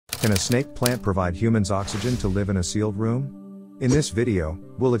Can a snake plant provide humans oxygen to live in a sealed room? In this video,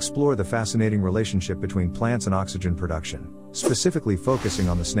 we'll explore the fascinating relationship between plants and oxygen production, specifically focusing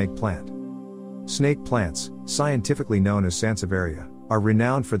on the snake plant. Snake plants, scientifically known as Sansevieria, are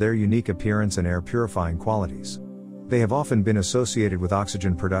renowned for their unique appearance and air purifying qualities. They have often been associated with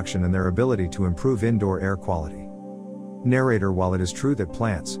oxygen production and their ability to improve indoor air quality. Narrator: While it is true that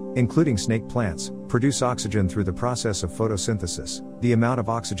plants, including snake plants, produce oxygen through the process of photosynthesis, the amount of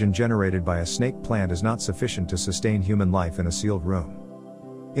oxygen generated by a snake plant is not sufficient to sustain human life in a sealed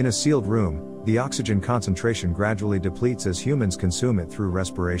room. In a sealed room, the oxygen concentration gradually depletes as humans consume it through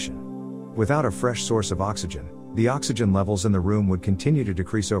respiration. Without a fresh source of oxygen, the oxygen levels in the room would continue to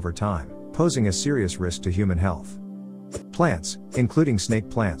decrease over time, posing a serious risk to human health. Plants, including snake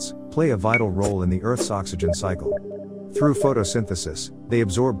plants, play a vital role in the Earth's oxygen cycle. Through photosynthesis, they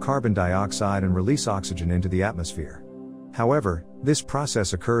absorb carbon dioxide and release oxygen into the atmosphere. However, this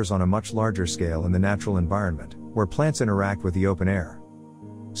process occurs on a much larger scale in the natural environment, where plants interact with the open air.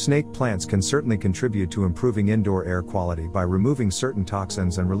 Snake plants can certainly contribute to improving indoor air quality by removing certain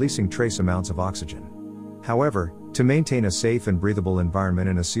toxins and releasing trace amounts of oxygen. However, to maintain a safe and breathable environment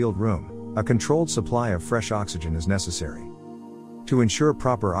in a sealed room, a controlled supply of fresh oxygen is necessary. To ensure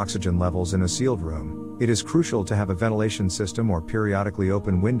proper oxygen levels in a sealed room, it is crucial to have a ventilation system or periodically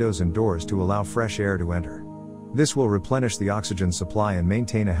open windows and doors to allow fresh air to enter. This will replenish the oxygen supply and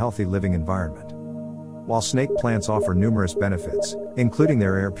maintain a healthy living environment. While snake plants offer numerous benefits, including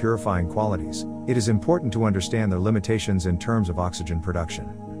their air purifying qualities, it is important to understand their limitations in terms of oxygen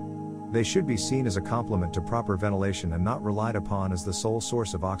production. They should be seen as a complement to proper ventilation and not relied upon as the sole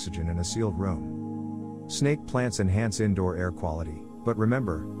source of oxygen in a sealed room. Snake plants enhance indoor air quality, but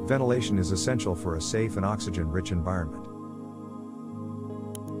remember, ventilation is essential for a safe and oxygen-rich environment.